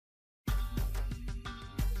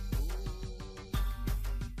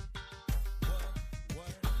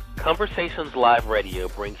Conversations Live Radio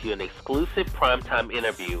brings you an exclusive primetime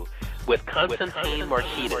interview with Constantine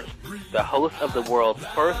Markides, the host of the world's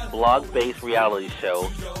first blog-based reality show,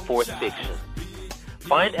 Fourth Fiction.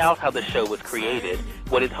 Find out how the show was created,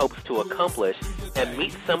 what it hopes to accomplish, and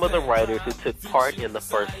meet some of the writers who took part in the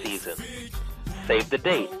first season. Save the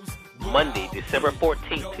date, Monday, December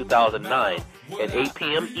 14, 2009, at 8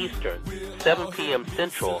 p.m. Eastern, 7 p.m.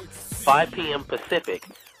 Central, 5 p.m. Pacific,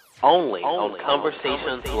 only on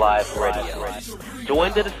Conversations Live Radio.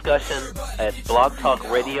 Join the discussion at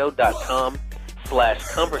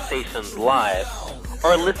blogtalkradio.com/conversationslive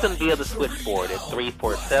or listen via the switchboard at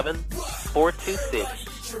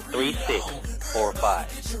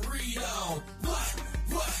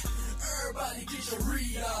 347-426-3645. Everybody get your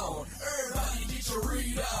read on. Everybody get your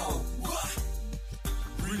read on.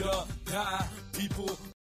 Read up, die, people.